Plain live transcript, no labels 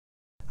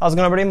How's it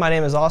going, everybody? My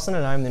name is Austin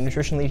and I'm the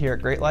nutrition lead here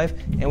at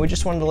GreatLIFE, and we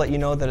just wanted to let you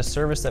know that a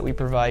service that we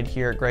provide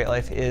here at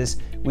GreatLIFE is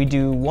we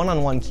do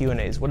one-on-one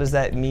Q&As. What does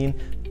that mean?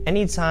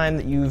 Anytime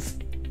that you've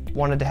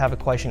wanted to have a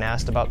question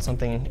asked about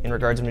something in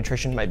regards to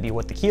nutrition, might be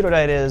what the keto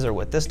diet is or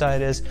what this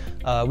diet is,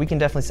 we can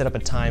definitely set up a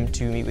time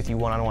to meet with you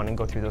one-on-one and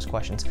go through those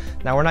questions.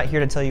 Now, we're not here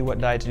to tell you what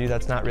diet to do.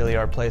 That's not really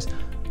our place.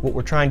 What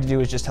we're trying to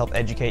do is just help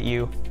educate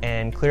you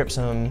and clear up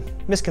some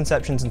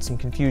misconceptions and some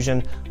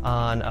confusion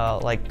on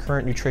like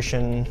current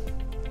nutrition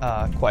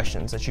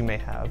questions that you may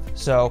have.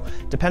 So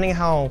depending on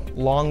how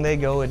long they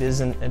go, it is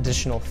an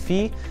additional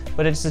fee,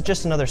 but it's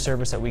just another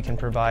service that we can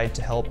provide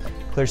to help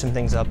clear some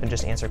things up and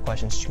just answer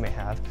questions that you may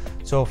have.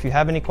 So if you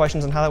have any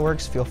questions on how that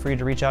works, feel free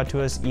to reach out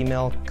to us,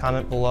 email,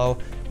 comment below.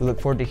 We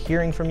look forward to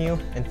hearing from you,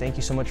 and thank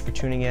you so much for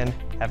tuning in.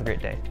 Have a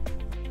great day.